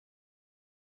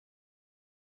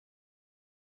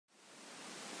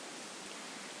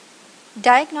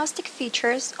Diagnostic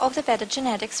features of the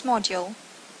VedaGenetics module.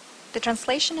 The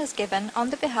translation is given on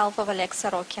the behalf of Oleg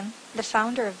Sorokin, the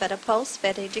founder of VedaPulse,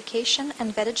 Veda Education,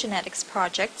 and VedaGenetics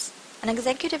projects, and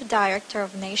Executive Director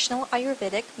of National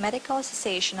Ayurvedic Medical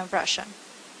Association of Russia.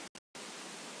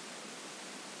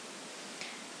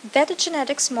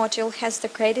 VedaGenetics module has the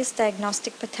greatest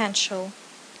diagnostic potential.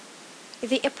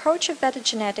 The approach of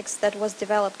VedaGenetics that was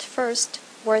developed first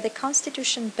were the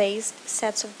constitution-based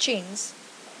sets of genes.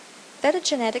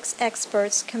 VedaGenetics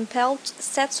experts compiled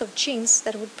sets of genes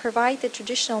that would provide the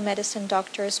traditional medicine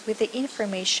doctors with the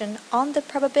information on the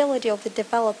probability of the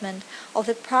development of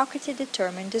the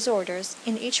Prakriti-determined disorders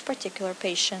in each particular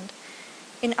patient.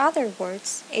 In other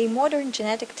words, a modern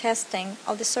genetic testing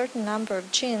of the certain number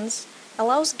of genes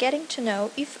allows getting to know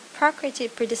if Prakriti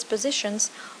predispositions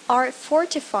are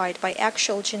fortified by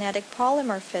actual genetic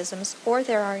polymorphisms or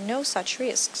there are no such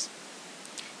risks.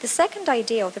 The second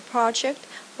idea of the project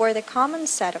were the common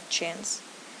set of genes,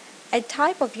 a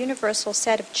type of universal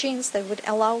set of genes that would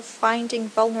allow finding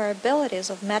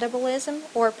vulnerabilities of metabolism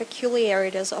or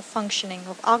peculiarities of functioning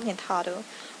of Agni Dhatu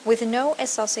with no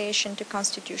association to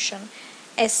constitution,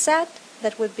 a set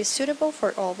that would be suitable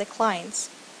for all the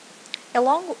clients.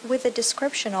 Along with the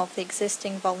description of the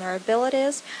existing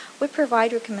vulnerabilities, we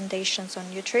provide recommendations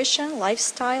on nutrition,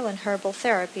 lifestyle, and herbal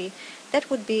therapy that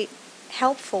would be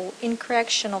helpful in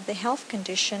correction of the health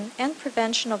condition and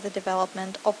prevention of the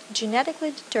development of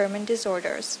genetically determined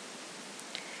disorders.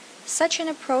 Such an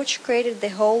approach created the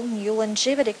whole new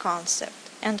longevity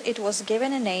concept, and it was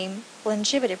given a name,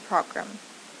 longevity program.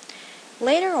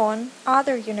 Later on,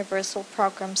 other universal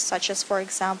programs such as, for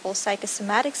example,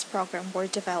 psychosomatics program were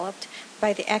developed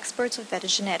by the experts of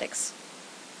VedaGenetics.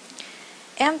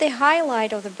 And the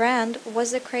highlight of the brand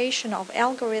was the creation of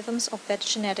algorithms of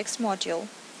VedaGenetics module.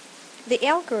 The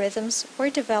algorithms were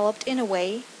developed in a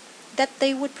way that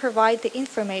they would provide the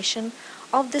information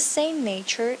of the same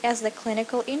nature as the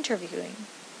clinical interviewing.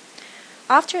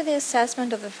 After the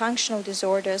assessment of the functional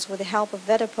disorders with the help of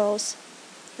VedaPulse,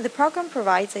 the program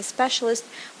provides a specialist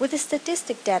with the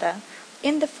statistic data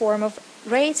in the form of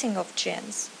rating of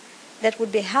genes that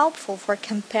would be helpful for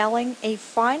compiling a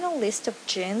final list of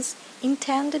genes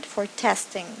intended for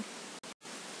testing.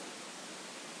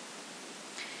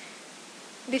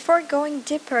 Before going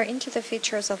deeper into the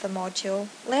features of the module,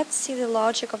 let's see the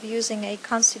logic of using a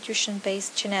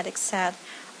constitution-based genetic set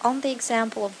on the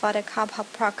example of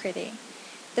Vata-Kapha Prakriti.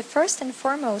 The first and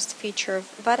foremost feature of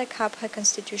Vata-Kapha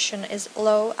constitution is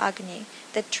low Agni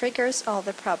that triggers all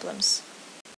the problems.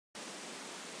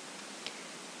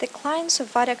 The clients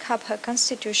of Vata-Kapha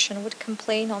constitution would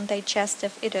complain on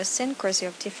digestive idiosyncrasy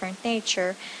of different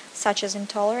nature, such as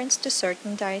intolerance to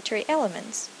certain dietary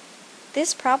elements.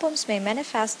 These problems may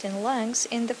manifest in lungs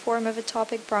in the form of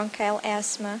atopic bronchial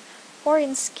asthma or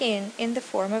in skin in the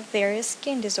form of various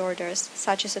skin disorders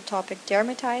such as atopic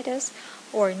dermatitis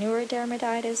or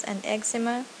neurodermatitis and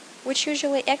eczema, which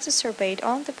usually exacerbate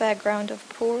on the background of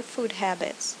poor food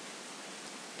habits.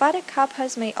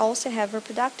 Vata-Kaphas may also have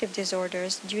reproductive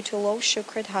disorders due to low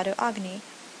Shukra Dhatu Agni,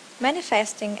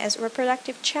 manifesting as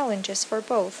reproductive challenges for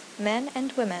both men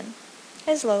and women,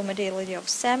 as low motility of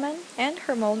semen and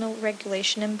hormonal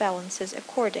regulation imbalances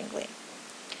accordingly.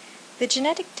 The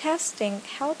genetic testing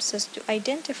helps us to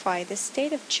identify the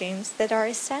state of genes that are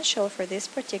essential for this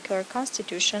particular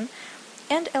constitution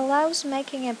and allows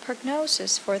making a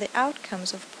prognosis for the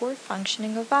outcomes of poor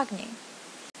functioning of Agni.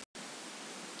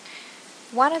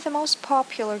 One of the most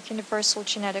popular universal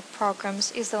genetic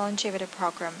programs is the longevity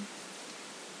program.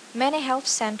 Many health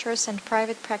centers and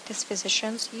private practice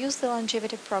physicians use the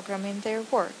longevity program in their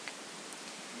work.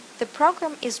 The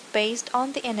program is based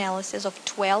on the analysis of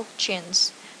 12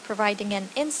 genes, providing an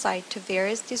insight to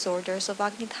various disorders of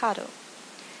Agni Dhatu.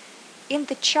 In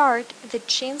the chart, the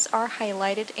genes are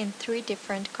highlighted in 3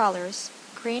 different colors,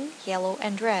 green, yellow,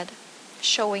 and red,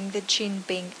 showing the gene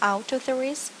being out of the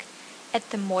risk, at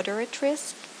the moderate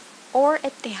risk, or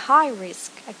at the high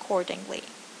risk accordingly.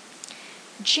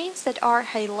 Genes that are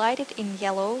highlighted in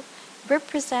yellow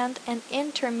represent an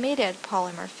intermediate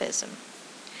polymorphism.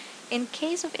 In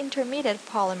case of intermediate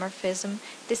polymorphism,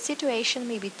 the situation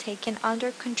may be taken under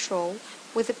control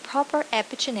with the proper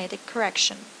epigenetic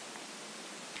correction.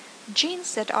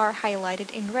 Genes that are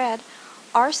highlighted in red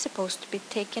are supposed to be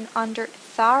taken under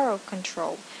thorough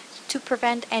control to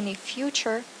prevent any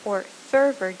future or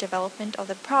further development of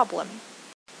the problem.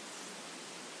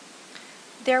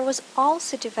 There was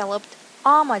also developed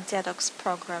AMA detox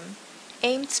program,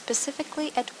 aimed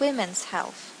specifically at women's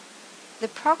health. The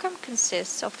program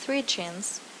consists of 3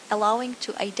 genes, allowing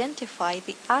to identify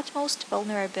the utmost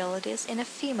vulnerabilities in a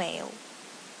female.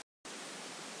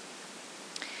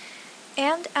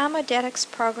 and a VedaGenetics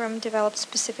program developed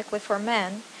specifically for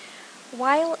men,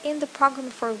 while in the program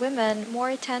for women more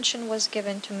attention was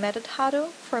given to method.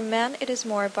 For men it is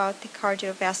more about the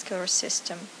cardiovascular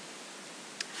system.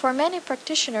 For many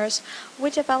practitioners, we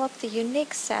developed the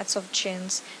unique sets of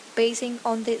genes basing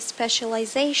on the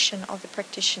specialization of the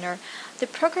practitioner. The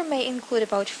program may include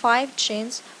about 5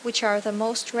 genes which are the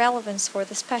most relevant for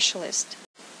the specialist.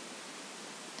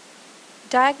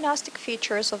 Diagnostic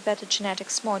features of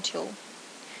VedaGenetics module.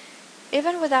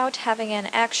 Even without having an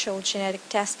actual genetic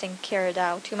testing carried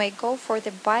out, you may go for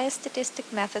the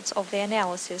biostatistic methods of the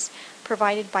analysis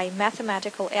provided by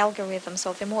mathematical algorithms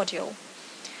of the module.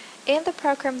 In the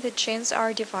program, the genes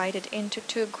are divided into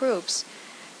 2 groups,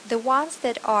 the ones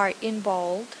that are in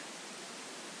bold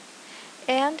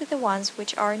and the ones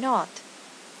which are not.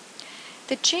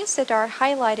 The genes that are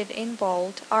highlighted in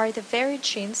bold are the very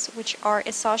genes which are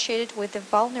associated with the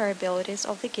vulnerabilities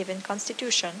of the given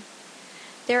constitution.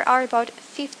 There are about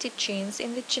 50 genes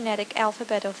in the genetic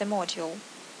alphabet of the module.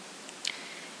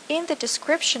 In the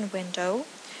description window,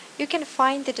 you can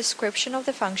find the description of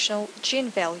the functional gene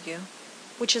value,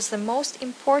 which is the most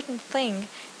important thing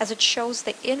as it shows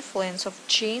the influence of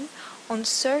gene on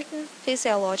certain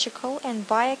physiological and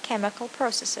biochemical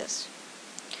processes.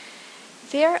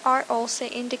 There are also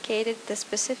indicated the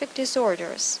specific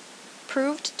disorders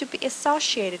proved to be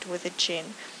associated with the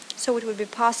gene, so it would be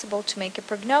possible to make a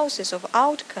prognosis of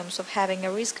outcomes of having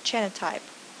a risk genotype.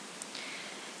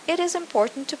 It is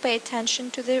important to pay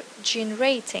attention to the gene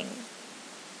rating.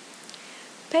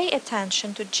 Pay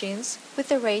attention to genes with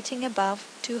a rating above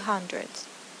 200.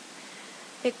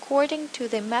 According to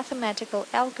the mathematical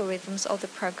algorithms of the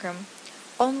program,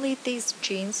 only these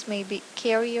genes may be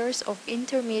carriers of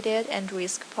intermediate and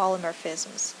risk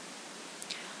polymorphisms.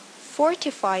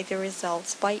 Fortify the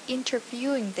results by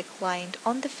interviewing the client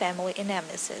on the family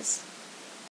anamnesis.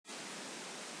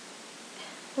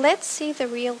 Let's see the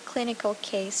real clinical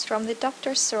case from the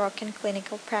Dr. Sorokin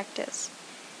clinical practice.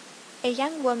 A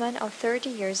young woman of 30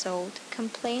 years old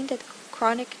complained of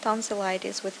chronic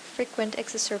tonsillitis with frequent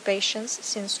exacerbations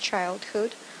since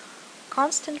childhood,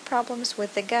 constant problems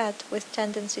with the gut with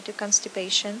tendency to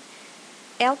constipation,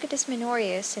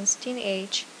 algidysmenorrhea since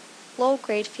teenage,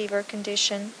 low-grade fever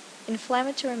condition,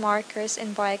 inflammatory markers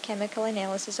and biochemical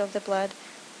analysis of the blood,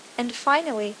 and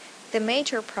finally, the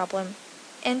major problem,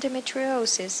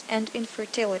 endometriosis and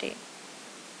infertility.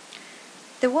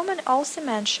 The woman also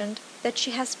mentioned that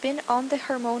she has been on the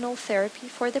hormonal therapy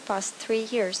for the past 3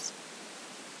 years.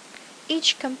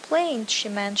 Each complaint she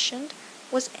mentioned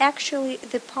was actually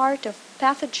the part of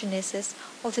pathogenesis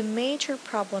of the major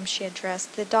problem she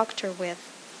addressed the doctor with.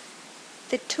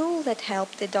 The tool that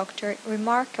helped the doctor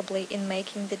remarkably in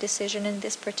making the decision in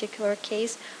this particular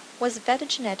case was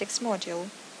VedaGenetics module.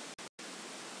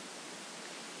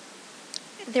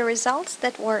 The results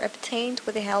that were obtained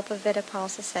with the help of Veda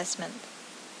Pulse assessment.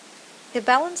 The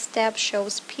balance tab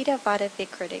shows Pitta-Vata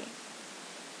Vikriti.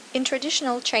 In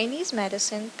traditional Chinese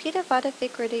medicine, Pitta-Vata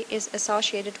Vikriti is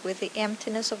associated with the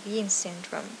emptiness of yin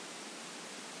syndrome.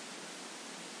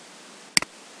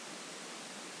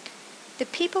 The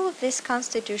people of this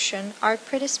constitution are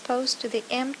predisposed to the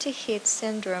empty heat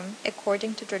syndrome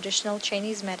according to traditional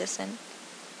Chinese medicine.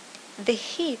 The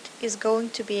heat is going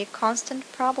to be a constant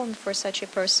problem for such a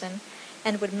person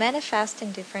and would manifest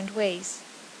in different ways.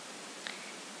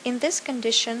 In this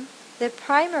condition, the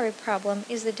primary problem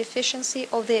is the deficiency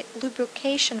of the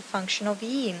lubrication function of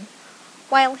yin,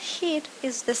 while heat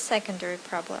is the secondary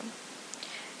problem.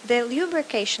 The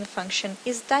lubrication function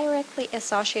is directly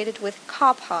associated with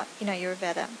kapha in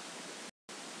Ayurveda.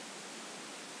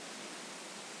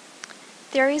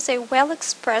 There is a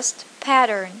well-expressed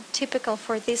pattern typical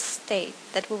for this state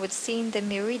that we would see in the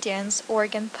meridians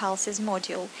organ pulses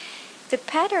module. The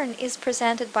pattern is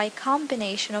presented by a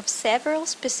combination of several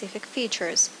specific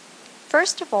features.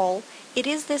 First of all, it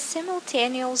is the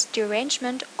simultaneous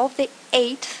derangement of the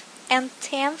 8th and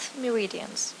 10th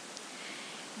meridians.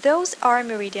 Those are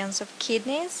meridians of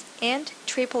kidneys and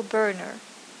triple burner.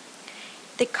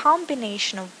 The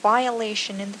combination of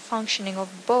violation in the functioning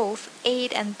of both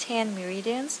 8 and 10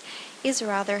 meridians is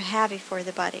rather heavy for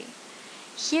the body.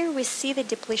 Here we see the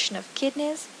depletion of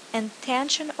kidneys and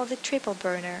tension of the triple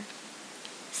burner.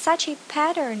 Such a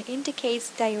pattern indicates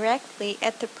directly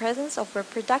at the presence of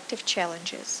reproductive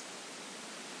challenges.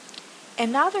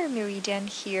 Another meridian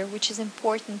here which is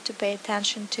important to pay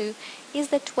attention to is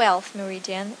the 12th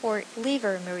meridian or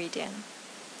liver meridian.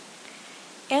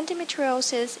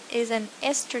 Endometriosis is an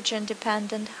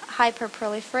estrogen-dependent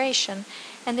hyperproliferation,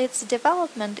 and its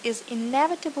development is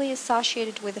inevitably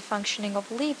associated with the functioning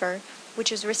of liver,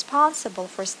 which is responsible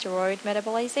for steroid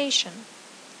metabolization.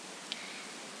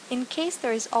 In case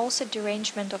there is also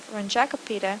derangement of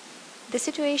Ranjagapita, the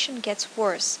situation gets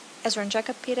worse, as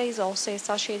Ranjagapita is also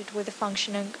associated with the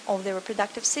functioning of the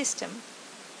reproductive system.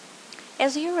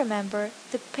 As you remember,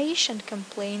 the patient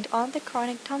complained of the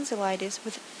chronic tonsillitis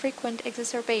with frequent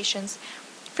exacerbations,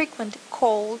 frequent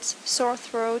colds, sore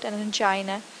throat, and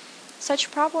angina.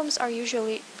 Such problems are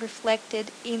usually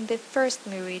reflected in the first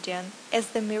meridian,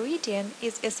 as the meridian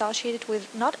is associated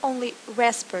with not only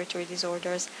respiratory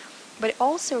disorders, but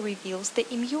also reveals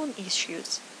the immune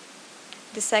issues.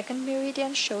 The second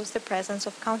meridian shows the presence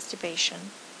of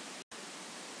constipation.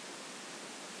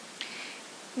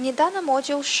 Nidana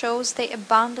module shows the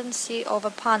abundance of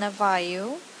apana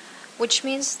vayu, which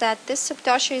means that this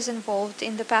subdosha is involved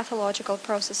in the pathological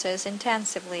processes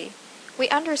intensively. We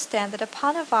understand that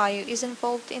apana vayu is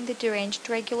involved in the deranged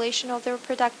regulation of the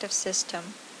reproductive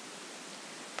system.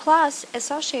 Plus,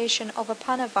 association of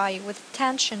apana vayu with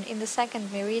tension in the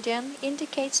second meridian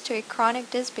indicates to a chronic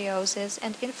dysbiosis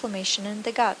and inflammation in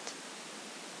the gut.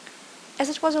 As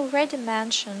it was already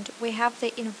mentioned, we have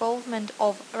the involvement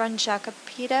of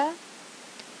Ranjagapita,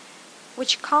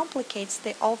 which complicates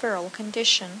the overall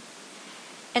condition.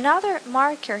 Another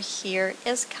marker here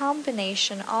is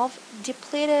combination of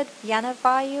depleted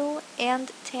Yanavayu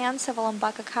and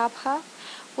Tansavalambaka kapha,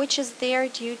 which is there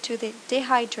due to the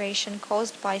dehydration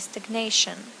caused by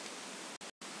stagnation.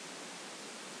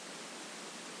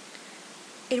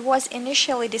 It was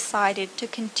initially decided to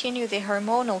continue the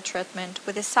hormonal treatment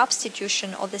with the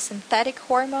substitution of the synthetic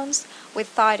hormones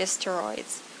with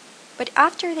phytosteroids. But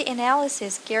after the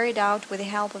analysis carried out with the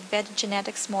help of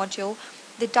VedaGenetics module,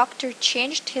 the doctor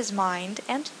changed his mind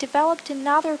and developed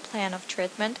another plan of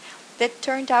treatment that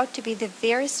turned out to be the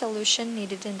very solution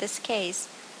needed in this case.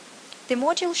 The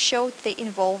module showed the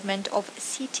involvement of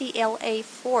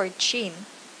CTLA4 gene.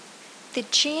 The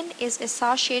gene is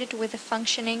associated with the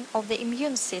functioning of the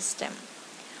immune system.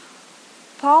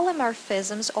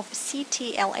 Polymorphisms of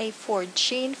CTLA4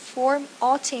 gene form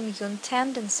autoimmune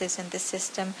tendencies in the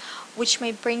system, which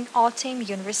may bring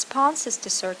autoimmune responses to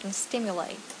certain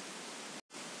stimuli.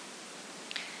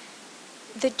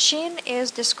 The gene is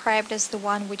described as the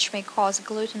one which may cause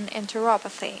gluten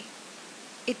enteropathy.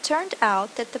 It turned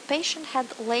out that the patient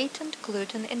had latent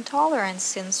gluten intolerance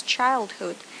since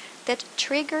childhood that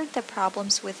triggered the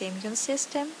problems with the immune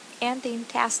system and the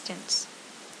intestines.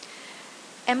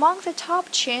 Among the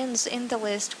top genes in the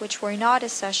list which were not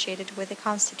associated with the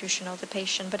constitution of the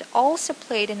patient but also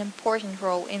played an important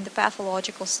role in the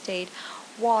pathological state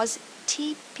was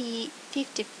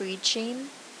TP53 gene,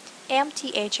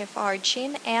 MTHFR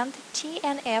gene, and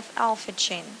TNF-alpha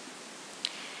gene.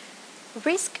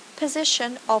 Risk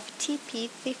position of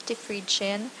TP53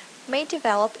 gene may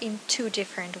develop in two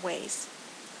different ways.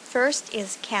 First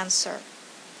is cancer.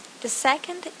 The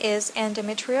second is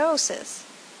endometriosis.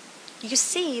 You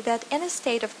see that in a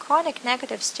state of chronic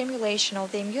negative stimulation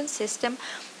of the immune system,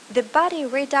 the body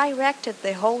redirected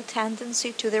the whole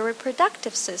tendency to the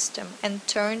reproductive system and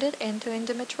turned it into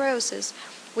endometriosis,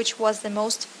 which was the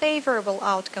most favorable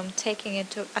outcome taking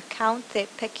into account the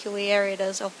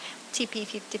peculiarities of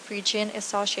TP53 gene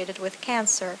associated with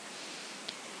cancer.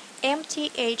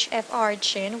 MTHFR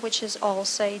gene, which is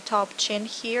also a top gene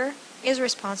here, is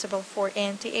responsible for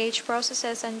anti-age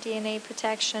processes and DNA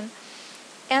protection.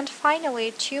 And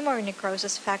finally, tumor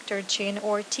necrosis factor gene,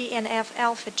 or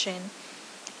TNF-alpha gene.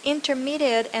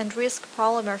 Intermediate and risk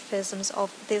polymorphisms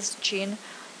of this gene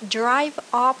drive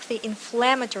up the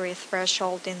inflammatory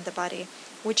threshold in the body,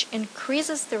 which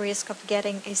increases the risk of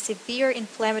getting a severe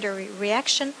inflammatory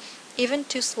reaction even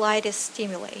to slightest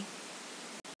stimuli.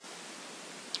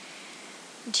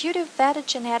 Due to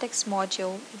VedaGenetics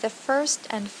module, the first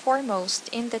and foremost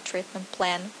in the treatment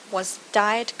plan was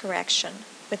diet correction,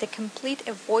 with a complete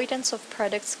avoidance of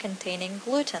products containing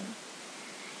gluten.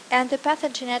 And the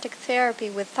pathogenetic therapy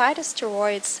with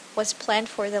phytosteroids was planned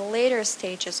for the later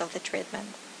stages of the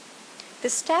treatment. The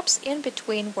steps in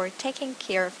between were taking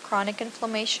care of chronic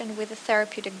inflammation with the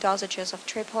therapeutic dosages of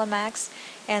Triple-MX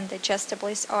and the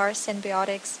Gestablys R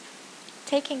symbiotics,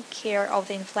 taking care of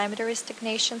the inflammatory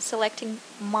stagnation, selecting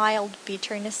mild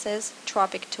bitternesses,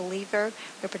 tropic to liver,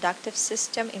 reproductive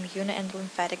system, immune and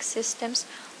lymphatic systems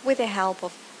with the help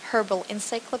of herbal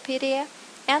encyclopedia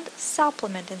and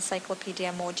supplement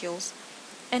encyclopedia modules,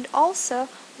 and also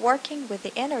working with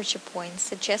the energy points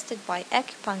suggested by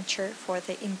acupuncture for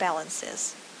the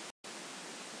imbalances.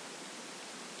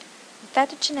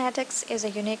 VedaGenetics is a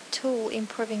unique tool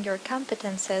improving your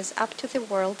competences up to the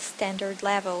world standard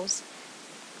levels.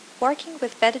 Working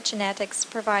with VedaGenetics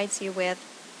provides you with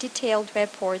detailed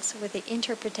reports with the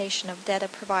interpretation of data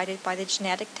provided by the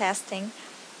genetic testing,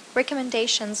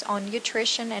 recommendations on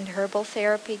nutrition and herbal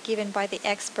therapy given by the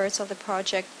experts of the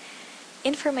project,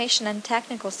 information and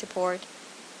technical support,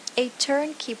 a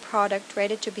turnkey product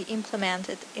ready to be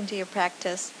implemented into your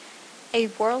practice, a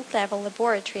world-level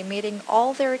laboratory meeting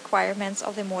all the requirements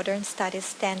of the modern studies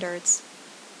standards.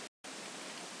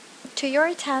 To your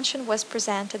attention was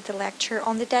presented the lecture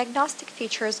on the diagnostic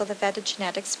features of the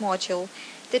VedaGenetics module.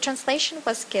 The translation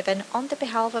was given on the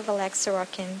behalf of Alex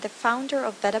Sorokin, the founder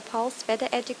of VedaPulse,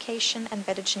 Veda Education and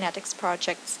VedaGenetics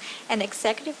projects, and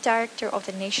Executive Director of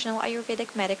the National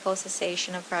Ayurvedic Medical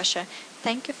Association of Russia.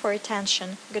 Thank you for your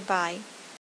attention. Goodbye.